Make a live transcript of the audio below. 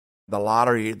the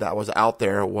lottery that was out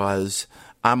there was,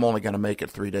 I'm only going to make it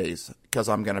 3 days because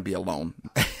I'm going to be alone.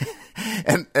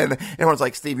 and everyone's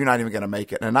like, Steve, you're not even going to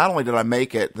make it. And not only did I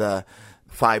make it the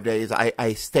 5 days,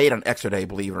 I stayed an extra day,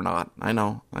 believe it or not. I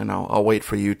know. I'll wait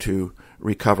for you to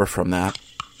recover from that.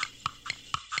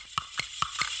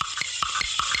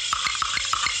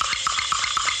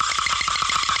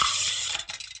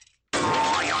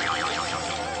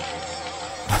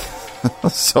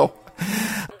 So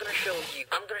I'm gonna show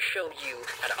you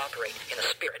how to operate in a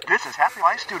spirit. This is Happy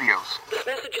Life Studios. This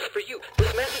message is for you.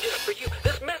 This message is for you.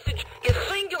 This message is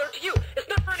singular to you. It's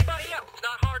not for anybody else. It's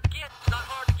not hard to get. It's not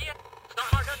hard to get. It's not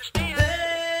hard to understand.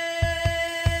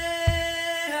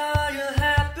 Hey, are you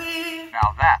happy?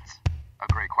 Now that's a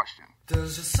great question.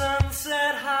 Does your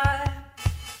sunset high?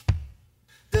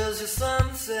 Does your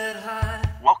sunset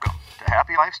high? Welcome to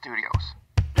Happy Life Studios.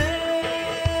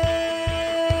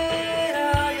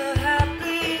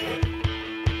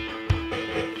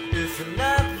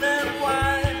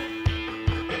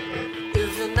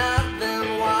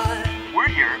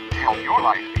 Your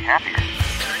life be happier.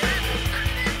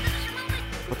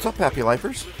 What's up, Happy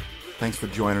Lifers? Thanks for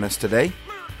joining us today.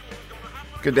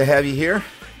 Good to have you here.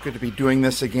 Good to be doing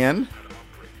this again.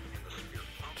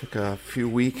 Took a few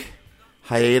week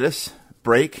hiatus,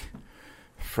 break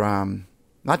from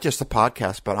not just the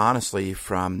podcast, but honestly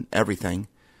from everything.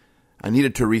 I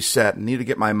needed to reset, needed to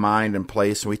get my mind in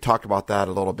place, and we talked about that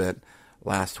a little bit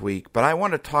last week. But I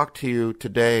want to talk to you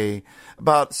today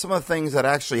about some of the things that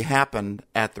actually happened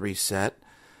at the reset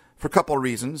for a couple of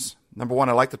reasons. Number one,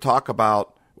 I like to talk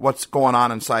about what's going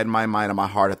on inside my mind and my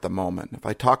heart at the moment. If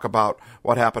I talk about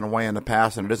what happened way in the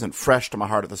past and it isn't fresh to my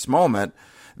heart at this moment,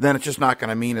 then it's just not going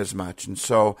to mean as much. And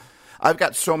so I've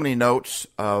got so many notes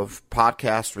of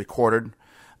podcasts recorded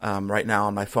right now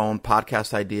on my phone,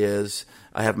 podcast ideas.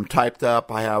 I have them typed up.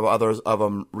 I have others of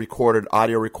them recorded,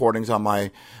 audio recordings on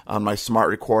my smart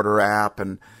recorder app,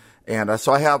 and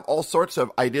so I have all sorts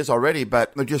of ideas already,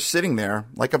 but they're just sitting there.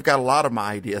 Like, I've got a lot of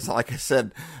my ideas. Like I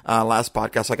said last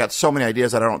podcast, I got so many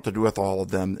ideas I don't know what to do with all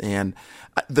of them, and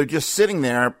they're just sitting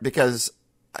there because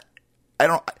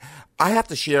I have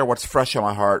to share what's fresh on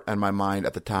my heart and my mind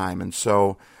at the time, and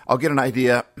so I'll get an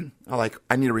idea.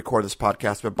 I need to record this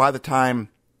podcast, but by the time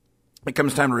it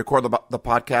comes time to record the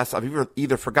podcast, I've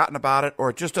either forgotten about it or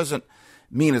it just doesn't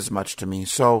mean as much to me.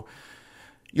 So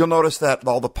you'll notice that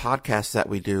all the podcasts that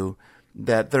we do,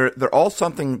 that they're all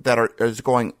something that is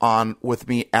going on with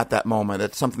me at that moment.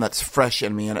 It's something that's fresh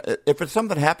in me. And if it's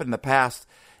something that happened in the past,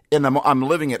 I'm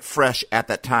living it fresh at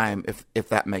that time, if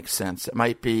that makes sense. It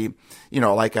might be,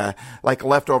 like a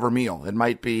leftover meal. It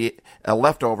might be a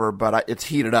leftover, but it's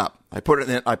heated up. I put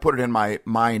it in my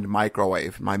mind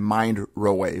microwave, my mind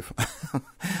rowave,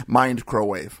 mind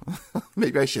crowave.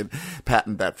 Maybe I should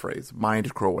patent that phrase,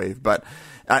 mind crowave. But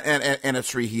and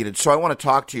it's reheated. So I want to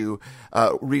talk to you.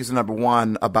 Reason number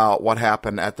one about what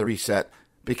happened at the reset,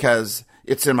 because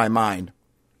it's in my mind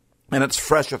and it's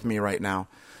fresh with me right now.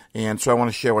 And so I want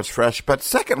to share what's fresh. But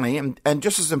secondly, and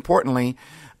just as importantly,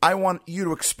 I want you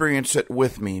to experience it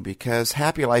with me, because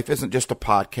Happy Life isn't just a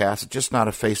podcast. It's just not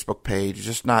a Facebook page. It's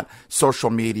just not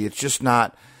social media. It's just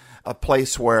not a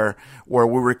place where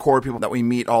we record people that we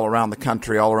meet all around the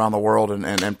country, all around the world,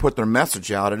 and put their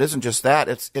message out. It isn't just that.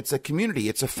 It's a community.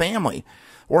 It's a family.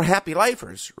 We're Happy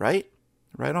Lifers, right?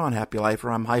 Right on, Happy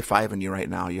Lifer. I'm high-fiving you right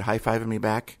now. You high-fiving me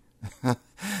back?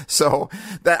 So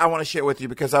that I want to share with you,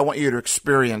 because I want you to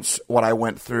experience what I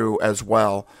went through as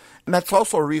well. And that's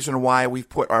also a reason why we've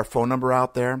put our phone number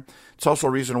out there. It's also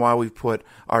a reason why we've put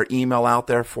our email out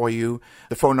there for you.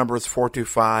 The phone number is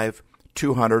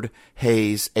 425-200-HAYS,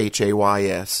 Hays,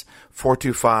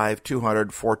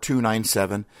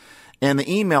 425-200-4297. And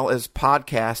the email is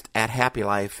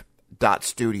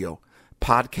podcast@happylife.studio,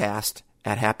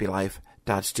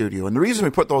 podcast@happylife.studio. And the reason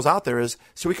we put those out there is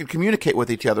so we can communicate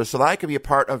with each other, so that I can be a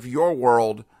part of your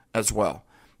world as well.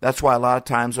 That's why a lot of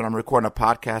times when I'm recording a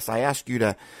podcast, I ask you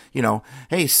to,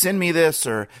 hey, send me this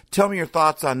or tell me your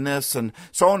thoughts on this. And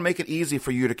so I want to make it easy for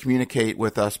you to communicate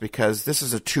with us, because this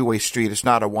is a two-way street. It's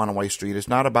not a one-way street. It's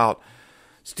not about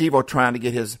Steve-O trying to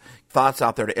get his thoughts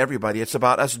out there to everybody. It's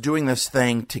about us doing this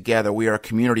thing together. We are a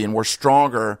community, and we're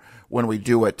stronger when we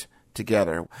do it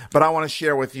together. But I want to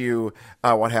share with you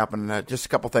what happened. Just a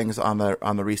couple things on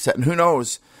the reset. And who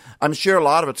knows? I'm sure a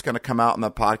lot of it's going to come out in the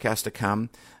podcast to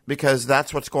come, because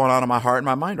that's what's going on in my heart and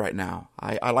my mind right now.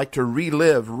 I like to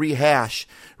relive, rehash,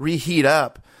 reheat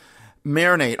up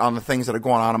marinate on the things that are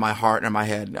going on in my heart and in my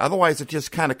head. Otherwise, it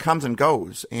just kind of comes and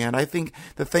goes. And I think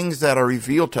the things that are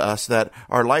revealed to us that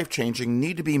are life-changing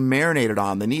need to be marinated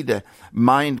on. They need to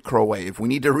microwave. We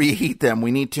need to reheat them.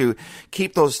 We need to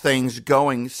keep those things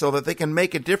going so that they can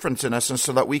make a difference in us and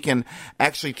so that we can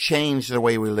actually change the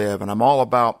way we live. And I'm all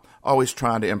about always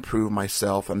trying to improve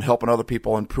myself and helping other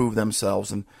people improve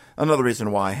themselves. And another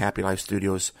reason why Happy Life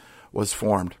Studios was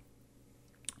formed.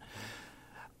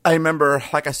 I remember,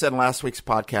 like I said in last week's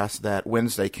podcast, that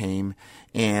Wednesday came,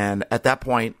 and at that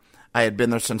point, I had been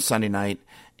there since Sunday night,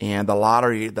 and the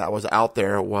lottery that was out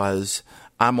there was,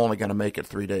 I'm only going to make it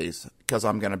 3 days because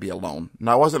I'm going to be alone. And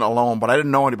I wasn't alone, but I didn't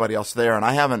know anybody else there, and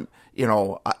I haven't,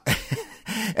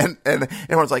 and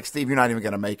everyone's like, Steve, you're not even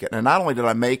going to make it. And not only did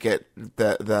I make it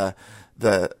the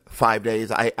 5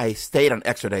 days, I stayed an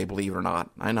extra day, believe it or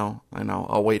not. I know.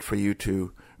 I'll wait for you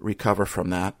to recover from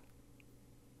that.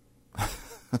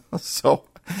 So,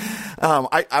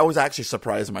 I was actually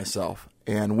surprised myself.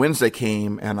 And Wednesday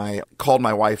came, and I called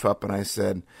my wife up, and I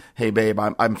said, "Hey, babe,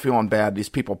 I'm feeling bad. These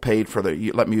people paid for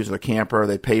let me use their camper.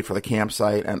 They paid for the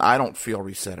campsite, and I don't feel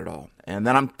reset at all." And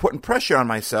then I'm putting pressure on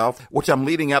myself, which I'm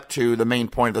leading up to the main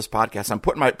point of this podcast. I'm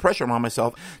putting my pressure on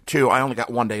myself to, I only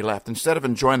got 1 day left. Instead of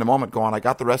enjoying the moment going, I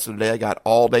got the rest of the day. I got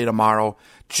all day tomorrow.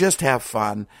 Just have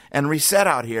fun and reset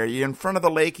out here. You're in front of the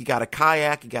lake. You got a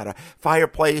kayak. You got a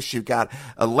fireplace. You've got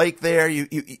a lake there.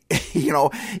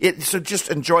 So just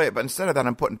enjoy it. But instead of that,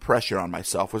 I'm putting pressure on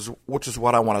myself, which is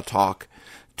what I want to talk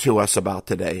to us about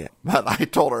today. But I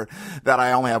told her that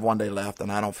I only have 1 day left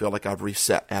and I don't feel like I've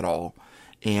reset at all.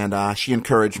 And she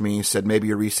encouraged me, said maybe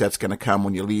your reset's going to come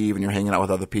when you leave and you're hanging out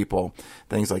with other people,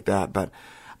 things like that. But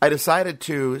I decided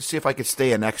to see if I could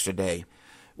stay an extra day,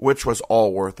 which was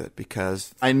all worth it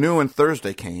because I knew when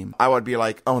Thursday came, I would be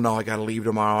like, oh no, I got to leave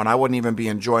tomorrow. And I wouldn't even be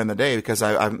enjoying the day because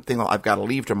I'm thinking I've got to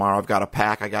leave tomorrow. I've got to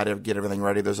pack. I got to get everything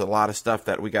ready. There's a lot of stuff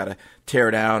that we got to tear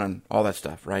down and all that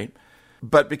stuff, right?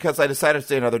 But because I decided to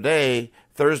stay another day,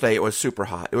 Thursday, it was super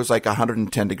hot. It was like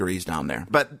 110 degrees down there.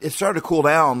 But it started to cool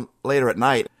down later at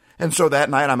night. And so that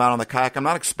night I'm out on the kayak. I'm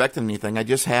not expecting anything. I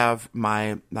just have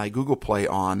my Google Play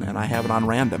on, and I have it on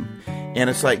random. And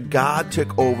it's like God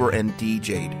took over and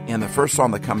DJ'd. And the first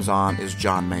song that comes on is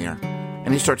John Mayer.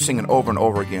 And he starts singing over and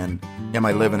over again, Am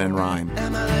I Living in Rhyme?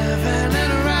 Am I living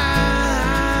in rhyme?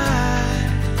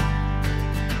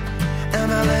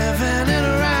 Am I living in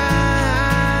rhyme?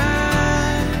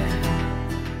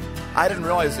 I didn't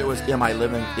realize it was Am I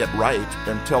Living It Right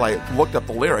until I looked up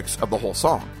the lyrics of the whole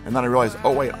song. And then I realized,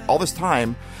 oh wait, all this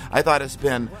time I thought it's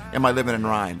been Am I Living in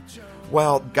Rhyme?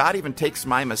 Well, God even takes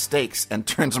my mistakes and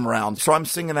turns them around. So I'm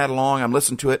singing that along, I'm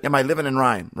listening to it, Am I living in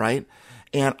rhyme, right?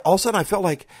 And all of a sudden I felt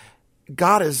like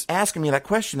God is asking me that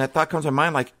question. That thought comes to my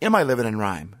mind like, am I living in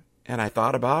rhyme? And I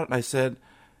thought about it and I said,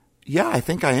 yeah, I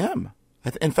think I am.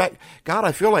 In fact, God,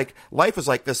 I feel like life is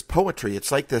like this poetry.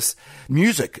 It's like this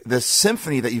music, this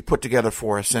symphony that you put together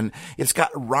for us. And it's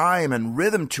got rhyme and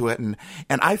rhythm to it. And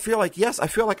I feel like, yes, I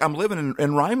feel like I'm living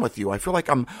in rhyme with you. I feel like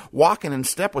I'm walking in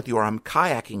step with you, or I'm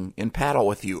kayaking in paddle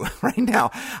with you right now.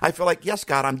 I feel like, yes,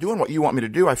 God, I'm doing what you want me to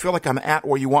do. I feel like I'm at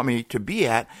where you want me to be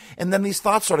at. And then these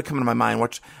thoughts started coming to my mind,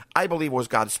 which I believe was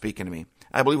God speaking to me.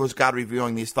 I believe it was God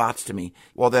revealing these thoughts to me.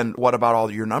 Well, then what about all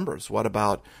your numbers? What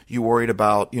about you worried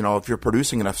about, if you're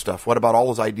producing enough stuff? What about all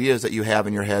those ideas that you have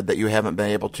in your head that you haven't been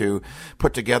able to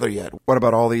put together yet? What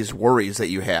about all these worries that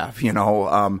you have?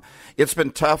 It's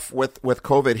been tough with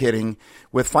COVID hitting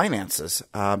with finances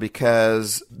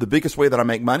because the biggest way that I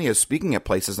make money is speaking at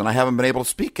places, and I haven't been able to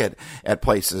speak at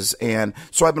places. And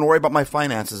so I've been worried about my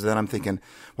finances. Then I'm thinking,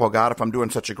 well, God, if I'm doing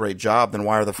such a great job, then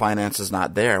why are the finances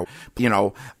not there?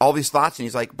 All these thoughts. And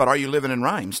he's like, but are you living in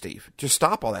rhyme, Steve? Just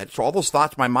stop all that. So all those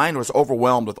thoughts, my mind was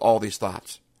overwhelmed with all these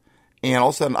thoughts. And all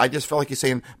of a sudden, I just felt like he's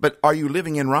saying, but are you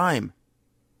living in rhyme?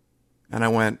 And I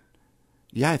went,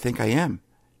 yeah, I think I am.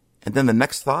 And then the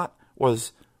next thought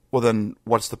was, well, then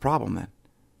what's the problem then?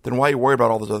 Then why are you worried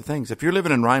about all those other things? If you're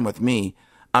living in rhyme with me,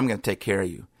 I'm going to take care of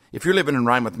you. If you're living in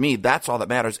rhyme with me, that's all that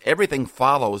matters. Everything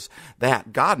follows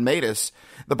that. God made us.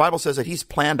 The Bible says that he's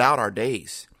planned out our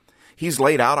days. He's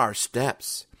laid out our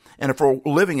steps. And if we're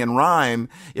living in rhyme,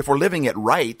 if we're living it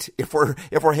right, if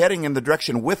we're heading in the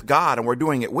direction with God and we're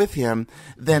doing it with him,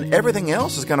 then everything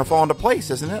else is going to fall into place,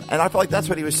 isn't it? And I feel like that's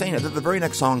what he was saying. The very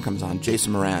next song comes on,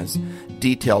 Jason Mraz,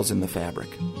 Details in the Fabric.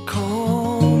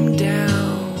 Calm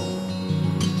down.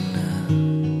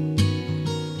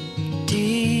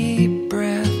 Deep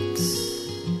breaths.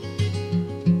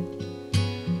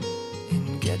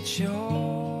 And get your...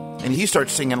 And he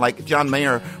starts singing like John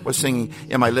Mayer was singing,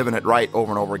 Am I Living It Right,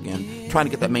 over and over again, trying to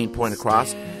get that main point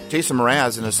across. Jason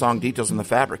Mraz in his song Details in the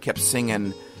Fabric kept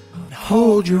singing,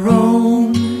 hold your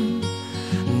own,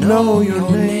 know your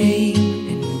name,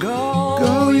 and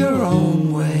go your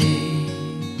own way.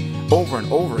 Over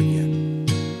and over again.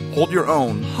 Hold your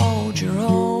own, Hold your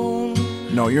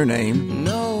own, know your name,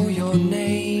 know your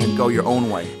name, and go your own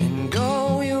way. and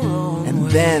go your own And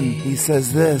way. then he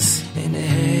says this. And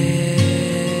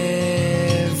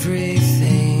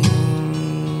everything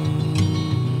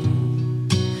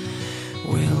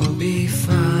will be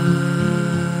fine.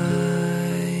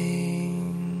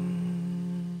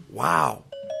 Wow.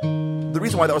 The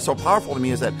reason why that was so powerful to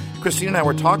me is that Christine and I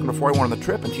were talking before I went on the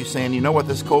trip, and she's saying, you know what,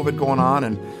 this COVID going on,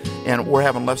 and we're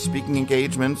having less speaking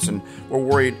engagements, and we're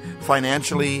worried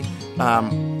financially.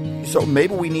 So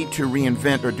maybe we need to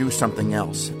reinvent or do something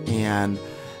else. And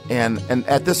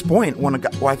at this point, when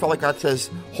I felt like God says,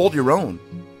 hold your own.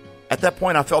 At that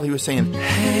point, I felt he was saying,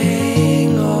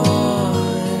 Hang on,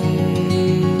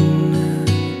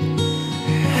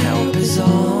 help is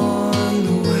on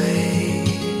the way,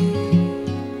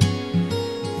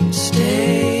 and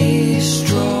stay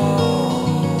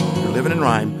strong. you're living in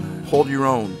rhyme, hold your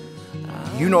own.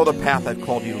 You know the path I've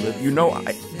called you to live. You know,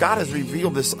 God has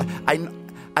revealed this.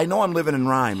 I know I'm living in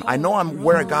rhyme. I know I'm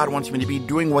where God wants me to be,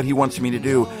 doing what he wants me to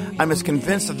do. I'm as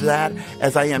convinced of that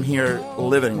as I am here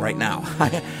living right now.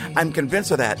 I'm convinced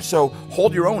of that. So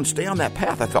hold your own. Stay on that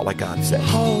path, I felt like God said.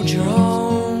 Hold your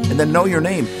own, And then know your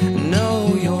name.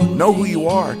 know your Know who you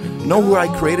are. Know who I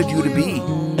created you to be.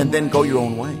 And then go your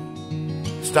own way.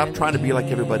 Stop trying to be like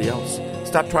everybody else.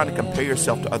 Stop trying to compare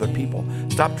yourself to other people.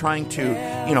 Stop trying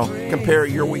to, compare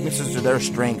your weaknesses to their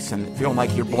strengths and feeling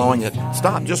like you're blowing it.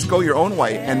 Stop. Just go your own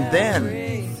way. And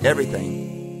then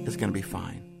everything is going to be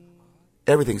fine.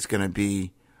 Everything's going to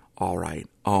be all right.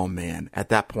 Oh, man. At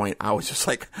that point, I was just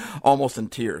like almost in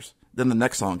tears. Then the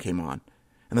next song came on.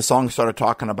 And the song started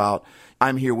talking about,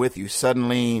 I'm here with you.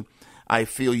 Suddenly, I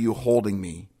feel you holding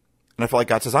me. And I felt like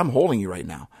God says, I'm holding you right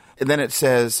now. And then it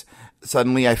says,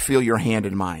 suddenly I feel your hand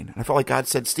in mine. And I felt like God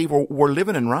said, Steve, we're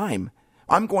living in rhyme.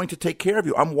 I'm going to take care of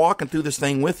you. I'm walking through this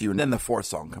thing with you. And then the fourth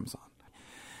song comes on.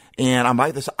 And I'm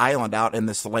by this island out in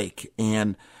this lake.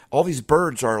 And all these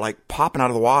birds are like popping out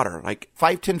of the water, like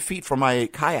 5-10 feet from my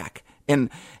kayak.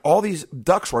 And all these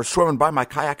ducks were swimming by my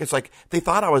kayak. It's like they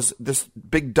thought I was this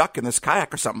big duck in this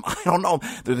kayak or something. I don't know.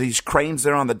 There are these cranes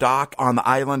there on the dock, on the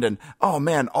island. And, oh,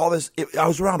 man, I was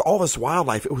around all this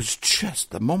wildlife. It was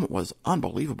just, the moment was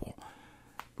unbelievable.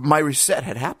 My reset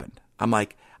had happened. I'm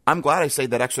like, I'm glad I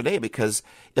stayed that extra day, because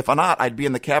if I'm not, I'd be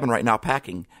in the cabin right now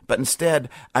packing. But instead,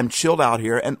 I'm chilled out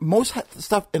here. And most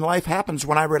stuff in life happens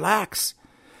when I relax.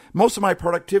 Most of my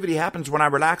productivity happens when I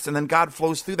relax, and then God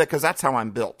flows through that, because that's how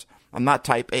I'm built. I'm not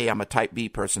type A, I'm a type B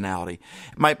personality.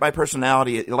 My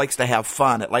personality, it likes to have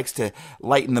fun. It likes to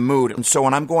lighten the mood. And so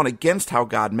when I'm going against how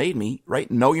God made me,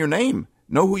 right, know your name,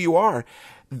 know who you are,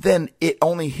 then it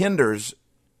only hinders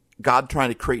God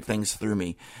trying to create things through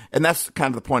me. And that's kind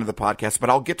of the point of the podcast, but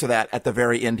I'll get to that at the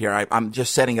very end here. I'm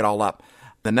just setting it all up.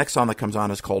 The next song that comes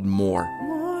on is called More.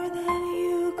 More than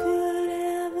you could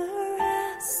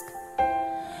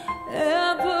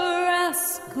ever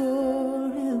ask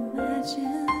or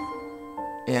imagine.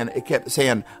 And it kept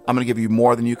saying, I'm going to give you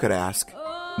more than you could ask,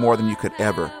 more than you could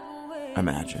ever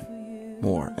imagine.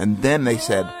 More. And then they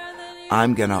said,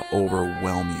 I'm going to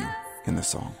overwhelm you in the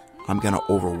song. I'm going to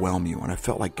overwhelm you. And I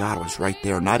felt like God was right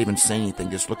there, not even saying anything,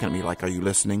 just looking at me like, are you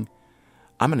listening?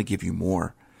 I'm going to give you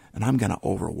more, and I'm going to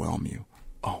overwhelm you.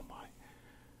 Oh, my.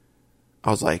 I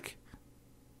was like,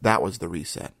 that was the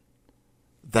reset.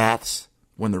 That's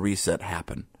when the reset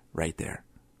happened right there.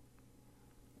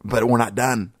 But we're not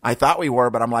done. I thought we were,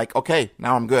 but I'm like, okay,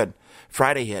 now I'm good.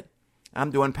 Friday hit.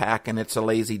 I'm doing packing. It's a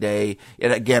lazy day.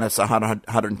 It's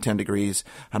 110 degrees,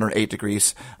 108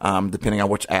 degrees, depending on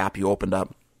which app you opened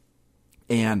up.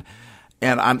 And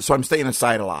I'm staying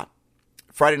inside a lot.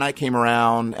 Friday night came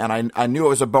around, and I knew it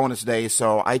was a bonus day,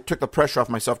 so I took the pressure off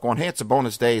myself going, hey, it's a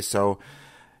bonus day, so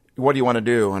what do you want to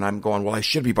do? And I'm going, well, I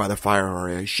should be by the fire, or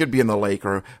I should be in the lake,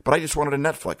 but I just wanted a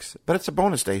Netflix. But it's a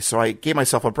bonus day, so I gave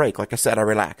myself a break. Like I said, I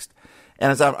relaxed.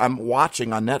 And as I'm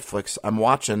watching on Netflix, I'm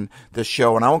watching this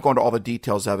show, and I won't go into all the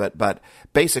details of it, but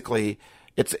basically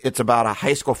it's about a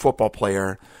high school football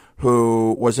player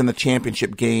who was in the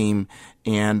championship game,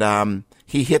 and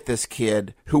he hit this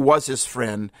kid who was his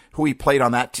friend, who he played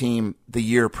on that team the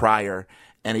year prior,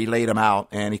 and he laid him out,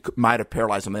 and he might have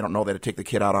paralyzed him. They don't know. They had to take the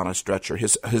kid out on a stretcher.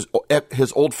 His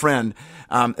old friend,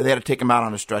 they had to take him out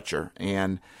on a stretcher,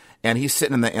 and he's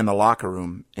sitting in the locker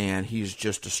room, and he's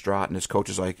just distraught. And his coach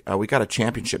is like, we got a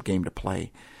championship game to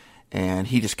play, and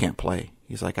he just can't play.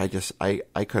 He's like, I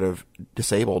could have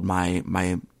disabled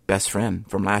my best friend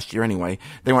from last year anyway.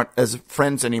 They weren't as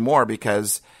friends anymore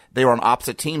because they were on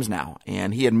opposite teams now.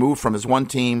 And he had moved from his one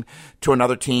team to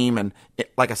another team. And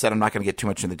like I said, I'm not going to get too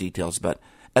much into the details, but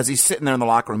as he's sitting there in the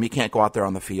locker room, he can't go out there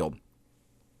on the field.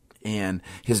 And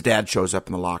his dad shows up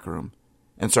in the locker room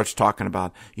and starts talking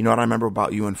about, you know what I remember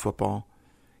about you in football?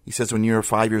 He says, when you were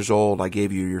 5 years old, I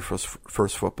gave you your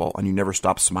first football, and you never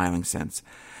stopped smiling since.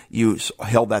 You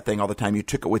held that thing all the time. You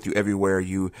took it with you everywhere.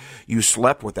 You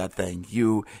slept with that thing.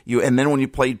 And then when you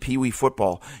played Pee Wee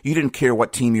football, you didn't care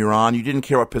what team you were on. You didn't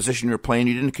care what position you were playing.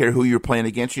 You didn't care who you were playing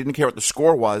against. You didn't care what the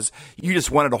score was. You just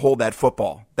wanted to hold that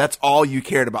football. That's all you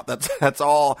cared about. That's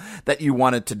all that you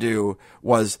wanted to do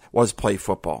was play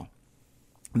football.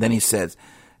 And then he says,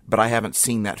 but I haven't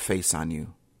seen that face on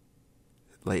you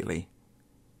lately.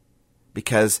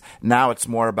 Because now it was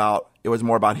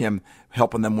more about him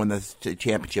helping them win the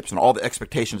championships and all the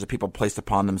expectations that people placed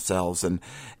upon themselves.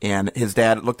 And his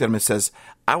dad looked at him and says,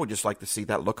 I would just like to see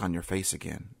that look on your face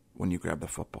again when you grab the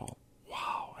football.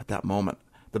 Wow. At that moment,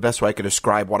 the best way I could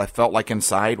describe what I felt like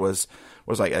inside was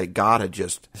like God had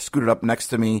just scooted up next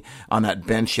to me on that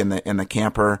bench in the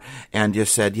camper and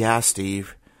just said, yeah,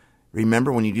 Steve,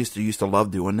 remember when you used to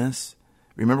love doing this?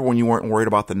 Remember when you weren't worried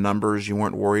about the numbers, you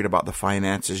weren't worried about the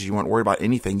finances, you weren't worried about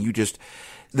anything.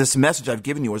 This message I've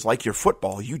given you was like your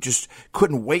football. You just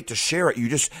couldn't wait to share it.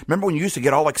 Remember when you used to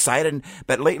get all excited,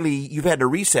 but lately you've had to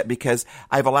reset because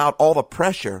I've allowed all the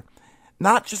pressure,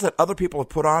 not just that other people have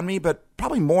put on me, but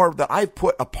probably more that I've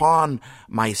put upon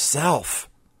myself.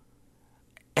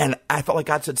 And I felt like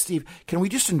God said, Steve, can we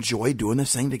just enjoy doing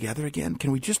this thing together again?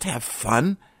 Can we just have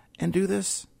fun and do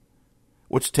this?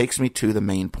 Which takes me to the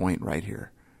main point right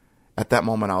here. At that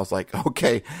moment, I was like,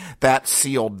 okay, that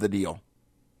sealed the deal.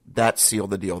 That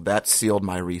sealed the deal. That sealed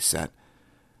my reset.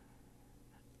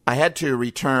 I had to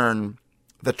return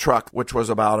the truck, which was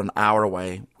about an hour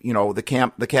away. You know, the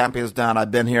camp is done.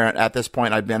 I've been here at this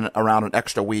point. I've been around an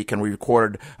extra week, and we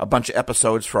recorded a bunch of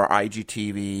episodes for our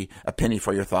IGTV, A Penny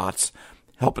for Your Thoughts,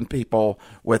 helping people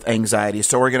with anxiety.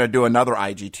 So we're going to do another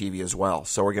IGTV as well.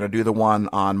 So we're going to do the one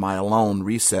on my alone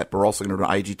reset, but we're also going to do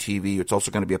an IGTV. It's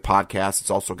also going to be a podcast. It's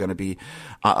also going to be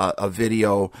a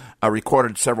video. I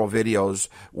recorded several videos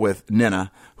with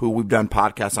Nina, who we've done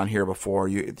podcasts on here before.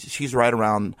 She's right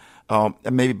around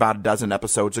maybe about a dozen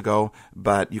episodes ago,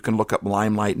 but you can look up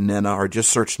Limelight Nina or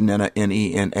just search Nina,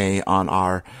 Nena, on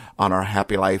our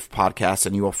Happy Life podcast,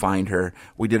 and you will find her.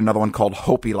 We did another one called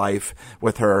Hopi Life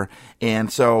with her.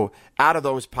 And so out of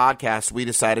those podcasts, we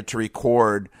decided to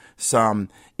record some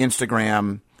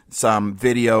Instagram, some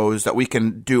videos that we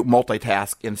can do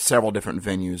multitask in several different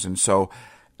venues. And so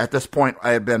at this point,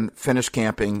 I have been finished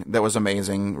camping. That was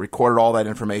amazing. Recorded all that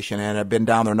information, and I've been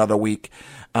down there another week,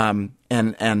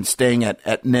 and staying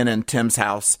at Nina and Tim's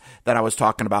house that I was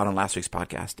talking about on last week's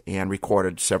podcast, and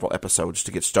recorded several episodes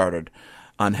to get started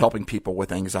on helping people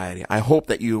with anxiety. I hope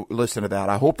that you listen to that.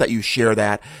 I hope that you share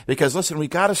that, because listen, we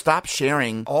got to stop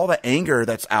sharing all the anger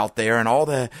that's out there and all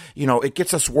the, it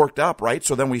gets us worked up, right?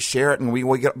 So then we share it, and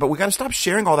but we got to stop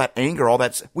sharing all that anger,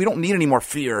 we don't need any more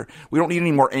fear. We don't need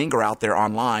any more anger out there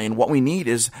online. What we need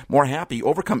is more happy. You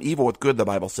overcome evil with good, the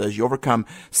Bible says. You overcome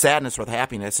sadness with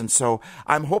happiness. And so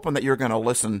I'm hoping that you're going to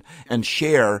listen and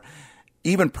share,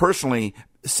 even personally,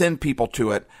 send people to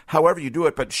it, however you do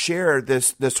it, but share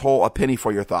this whole A Penny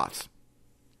for Your Thoughts.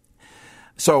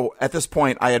 So at this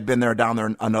point, I had been down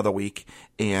there another week,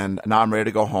 and now I'm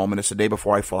ready to go home, and it's the day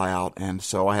before I fly out, and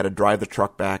so I had to drive the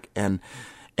truck back, and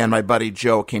my buddy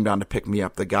Joe came down to pick me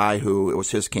up, the guy who, it was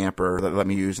his camper that let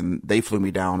me use, and they flew me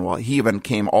down. Well, he even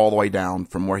came all the way down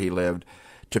from where he lived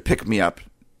to pick me up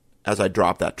as I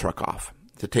dropped that truck off,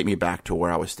 to take me back to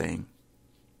where I was staying.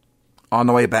 On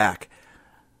the way back,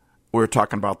 we were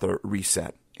talking about the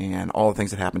reset and all the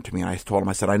things that happened to me. And I told him,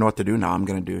 I said, I know what to do now.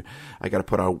 I got to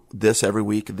put out this every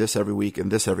week, this every week, and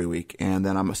this every week. And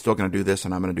then I'm still going to do this,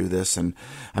 and I'm going to do this. And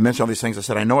I mentioned all these things. I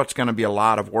said, I know it's going to be a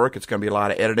lot of work. It's going to be a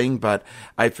lot of editing, but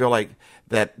I feel like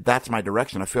that's my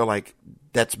direction. I feel like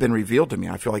that's been revealed to me.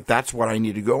 I feel like that's what I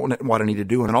need to go and what I need to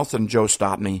do. And all of a sudden, Joe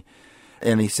stopped me,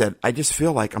 and he said, I just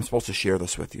feel like I'm supposed to share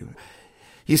this with you.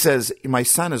 He says, my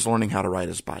son is learning how to ride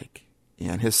his bike.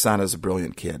 And his son is a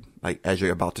brilliant kid, like as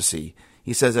you're about to see.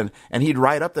 He says, and he'd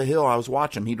ride up the hill. I was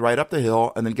watching him. He'd ride up the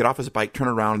hill and then get off his bike, turn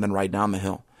around, and then ride down the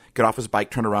hill. Get off his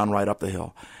bike, turn around, ride up the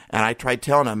hill. And I tried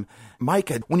telling him,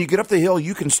 Mike, when you get up the hill,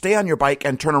 you can stay on your bike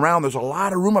and turn around. There's a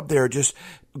lot of room up there. Just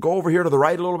go over here to the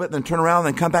right a little bit, then turn around,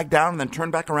 then come back down, and then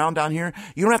turn back around down here.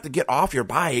 You don't have to get off your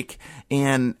bike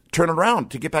and turn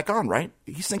around to get back on, right?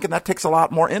 He's thinking that takes a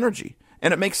lot more energy.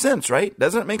 And it makes sense, right?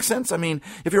 Doesn't it make sense? I mean,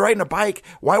 if you're riding a bike,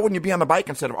 why wouldn't you be on the bike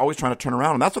instead of always trying to turn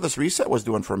around? And that's what this reset was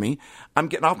doing for me. I'm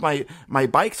getting off my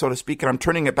bike, so to speak, and I'm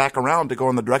turning it back around to go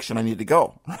in the direction I need to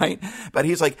go, right? But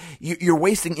he's like, you're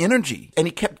wasting energy. And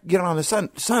he kept getting on his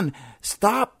son,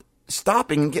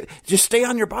 stopping, just stay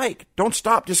on your bike. Don't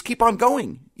stop. Just keep on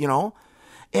going,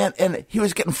 And he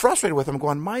was getting frustrated with him,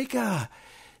 going, Micah,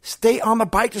 stay on the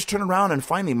bike, just turn around. And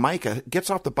finally, Micah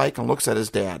gets off the bike and looks at his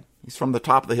dad. He's from the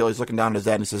top of the hill. He's looking down at his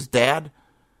dad and he says, Dad,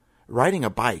 riding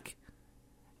a bike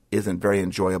isn't very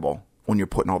enjoyable when you're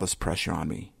putting all this pressure on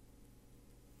me.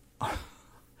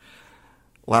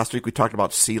 Last week we talked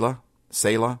about Selah.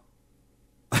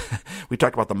 We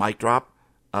talked about the mic drop.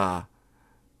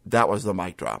 That was the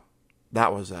mic drop.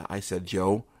 That was, I said,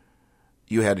 Joe,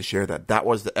 you had to share that. That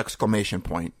was the exclamation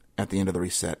point at the end of the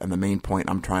reset and the main point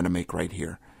I'm trying to make right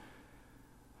here.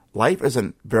 Life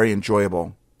isn't very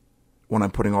enjoyable when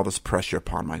I'm putting all this pressure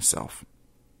upon myself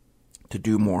to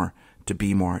do more, to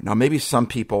be more. Now, maybe some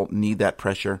people need that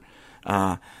pressure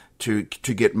to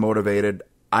get motivated.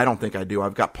 I don't think I do.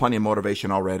 I've got plenty of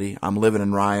motivation already. I'm living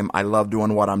in rhyme. I love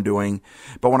doing what I'm doing.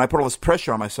 But when I put all this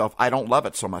pressure on myself, I don't love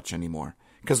it so much anymore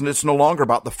because it's no longer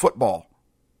about the football.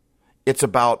 It's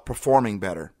about performing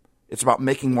better. It's about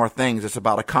making more things. It's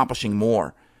about accomplishing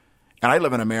more. And I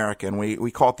live in America, and we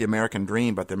call it the American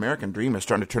dream, but the American dream is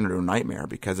starting to turn into a nightmare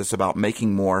because it's about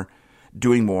making more,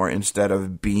 doing more, instead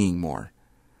of being more.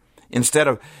 Instead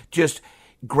of just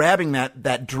grabbing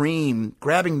that dream,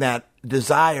 grabbing that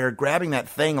desire, grabbing that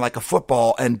thing like a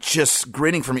football and just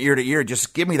grinning from ear to ear.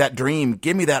 Just give me that dream.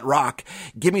 Give me that rock.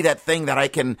 Give me that thing that I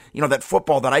can, that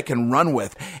football that I can run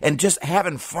with, and just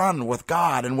having fun with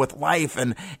God and with life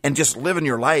and just living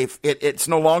your life. It's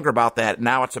no longer about that.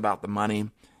 Now it's about the money.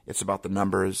 It's about the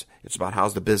numbers. It's about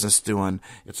how's the business doing.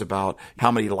 It's about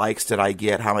how many likes did I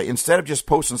get? Instead of just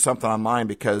posting something online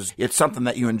because it's something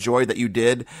that you enjoyed that you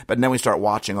did, but then we start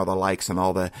watching all the likes and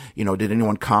all the, did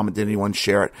anyone comment? Did anyone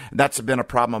share it? That's been a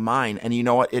problem of mine. And you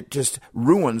know what? It just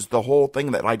ruins the whole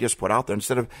thing that I just put out there.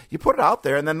 Instead of you put it out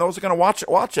there and then those are going to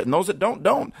watch it. And those that don't.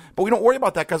 But we don't worry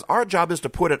about that because our job is to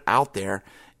put it out there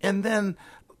and then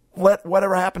let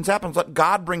whatever happens. Let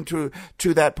God bring to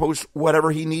that post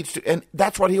whatever he needs to. And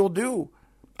that's what he'll do.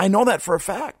 I know that for a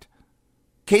fact.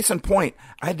 Case in point,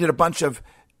 I did a bunch of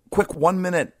quick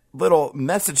 1-minute little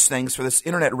message things for this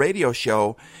internet radio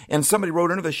show. And somebody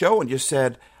wrote into the show and just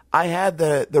said, I had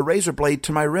the razor blade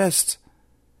to my wrist.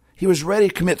 He was ready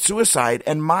to commit suicide.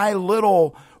 And my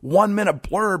little 1-minute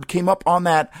blurb came up on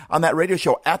that radio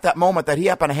show at that moment that he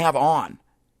happened to have on.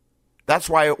 That's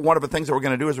why one of the things that we're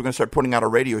going to do is we're going to start putting out a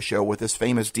radio show with this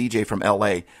famous DJ from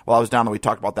L.A. While I was down there, we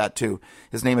talked about that too.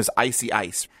 His name is Icy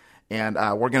Ice. And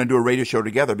we're going to do a radio show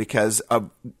together because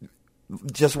of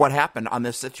just what happened on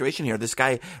this situation here. This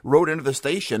guy wrote into the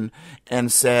station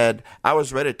and said, I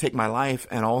was ready to take my life.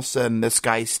 And all of a sudden, this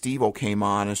guy, Steve-O, came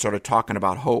on and started talking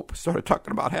about hope, started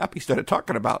talking about happy, started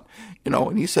talking about,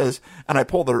 and he says, and I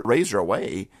pulled the razor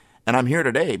away. And I'm here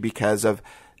today because of,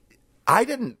 I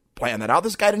didn't plan that out.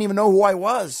 This guy didn't even know who I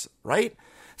was, right?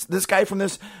 This guy from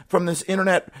this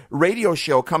internet radio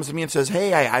show comes to me and says,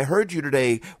 hey, I heard you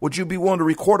today. Would you be willing to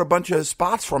record a bunch of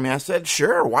spots for me? I said,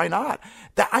 sure, why not?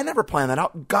 I never planned that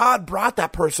out. God brought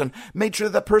that person, made sure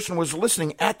that person was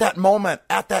listening at that moment,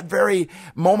 at that very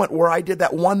moment where I did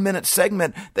that 1-minute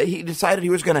segment that he decided he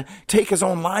was going to take his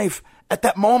own life. At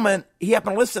that moment, he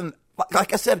happened to listen.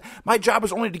 Like I said, my job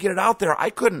was only to get it out there.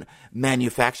 I couldn't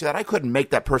manufacture that. I couldn't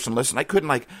make that person listen. I couldn't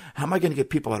how am I going to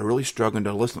get people that are really struggling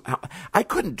to listen? I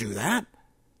couldn't do that,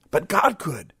 but God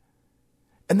could.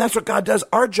 And that's what God does.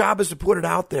 Our job is to put it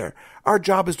out there. Our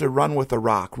job is to run with a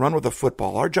rock, run with a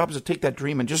football. Our job is to take that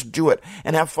dream and just do it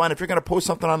and have fun. If you're going to post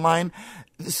something online,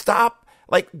 stop.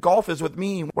 Like golf is with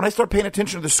me. When I start paying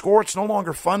attention to the score, it's no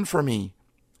longer fun for me.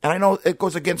 And I know it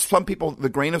goes against some people, the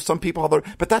grain of some people,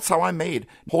 but that's how I'm made.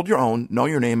 Hold your own, know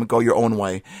your name, and go your own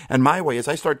way. And my way is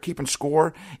I start keeping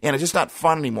score, and it's just not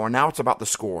fun anymore. Now it's about the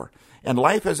score. And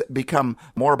life has become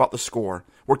more about the score.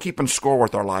 We're keeping score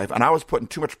with our life. And I was putting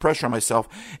too much pressure on myself.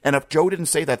 And if Joe didn't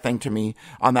say that thing to me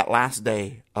on that last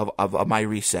day of my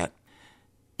reset,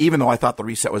 even though I thought the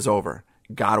reset was over,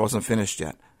 God wasn't finished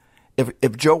yet.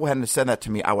 If Joe hadn't said that to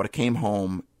me, I would have came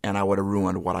home and I would have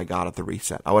ruined what I got at the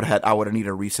reset. I would have needed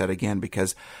a reset again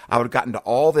because I would have gotten to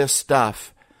all this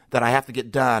stuff that I have to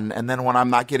get done. And then when I'm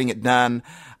not getting it done,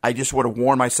 I just would have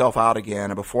worn myself out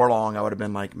again. And before long, I would have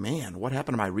been like, man, what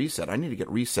happened to my reset? I need to get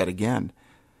reset again.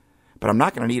 But I'm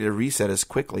not going to need a reset as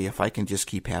quickly if I can just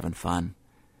keep having fun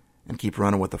and keep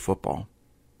running with the football.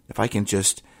 If I can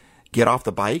just get off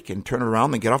the bike and turn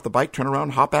around, then get off the bike, turn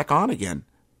around, hop back on again.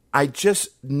 I just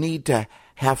need to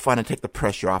have fun and take the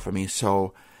pressure off of me.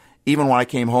 So even when I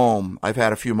came home, I've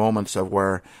had a few moments of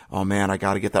where, oh man, I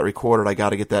got to get that recorded. I got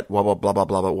to get that blah, blah, blah, blah,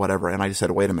 blah, blah, whatever. And I just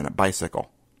said, wait a minute,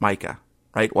 bicycle, Micah,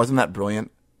 right? Wasn't that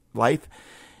brilliant? Life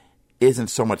isn't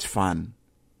so much fun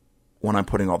when I'm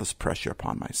putting all this pressure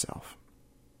upon myself.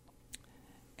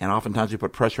 And oftentimes we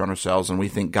put pressure on ourselves and we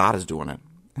think God is doing it.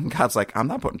 And God's like, I'm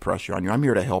not putting pressure on you. I'm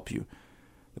here to help you.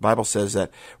 The Bible says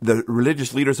that the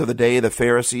religious leaders of the day, the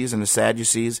Pharisees and the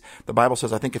Sadducees, the Bible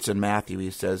says, I think it's in Matthew, he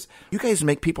says, you guys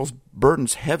make people's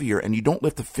burdens heavier and you don't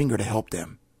lift a finger to help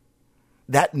them.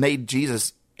 That made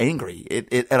Jesus angry.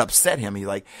 It upset him. He's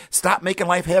like, stop making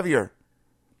life heavier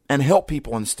and help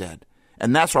people instead.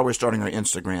 And that's why we're starting our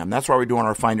Instagram. That's why we're doing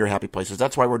our Find Your Happy Places.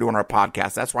 That's why we're doing our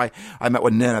podcast. That's why I met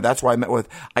with Nina. That's why I met with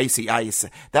Icy Ice.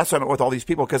 That's why I met with all these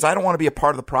people, because I don't want to be a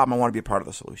part of the problem. I want to be a part of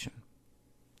the solution.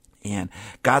 And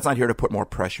God's not here to put more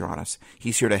pressure on us.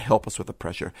 He's here to help us with the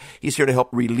pressure. He's here to help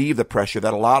relieve the pressure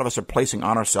that a lot of us are placing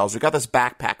on ourselves. We've got this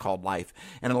backpack called life.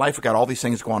 And in life, we've got all these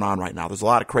things going on right now. There's a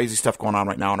lot of crazy stuff going on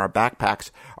right now, and our backpacks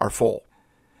are full.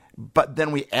 But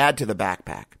then we add to the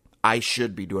backpack. I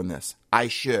should be doing this. I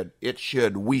should. It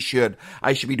should. We should.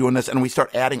 I should be doing this. And we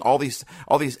start adding all these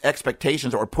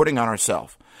expectations that we're putting on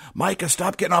ourselves. Micah,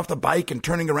 stop getting off the bike and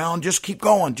turning around. Just keep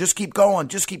going. Just keep going.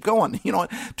 Just keep going. You know,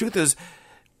 truth is,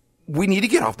 we need to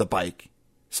get off the bike.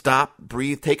 Stop,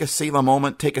 breathe, take a Selah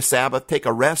moment, take a Sabbath, take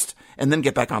a rest, and then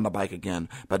get back on the bike again.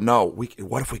 But no,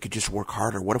 what if we could just work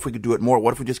harder? What if we could do it more?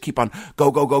 What if we just keep on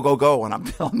go, go, go, go, go? And I'm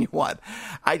telling you what,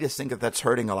 I just think that that's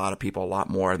hurting a lot of people a lot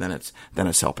more than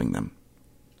it's helping them.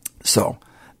 So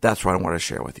that's what I want to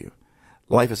share with you.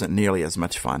 Life isn't nearly as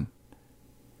much fun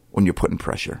when you're putting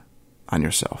pressure on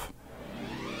yourself.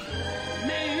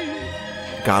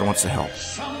 God wants to help.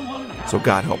 So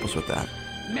God, help us with that.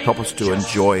 Help us to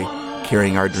enjoy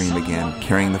carrying our dream again,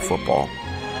 carrying the football.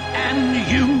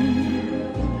 And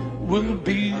you will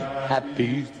be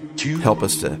happy too. Help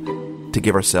us to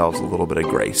give ourselves a little bit of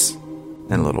grace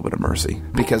and a little bit of mercy.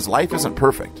 Because life isn't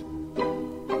perfect,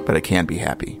 but it can be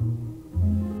happy.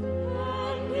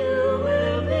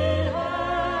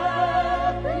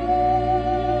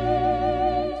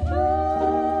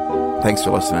 Thanks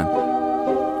for listening.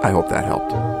 I hope that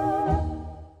helped.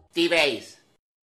 Steve Ace.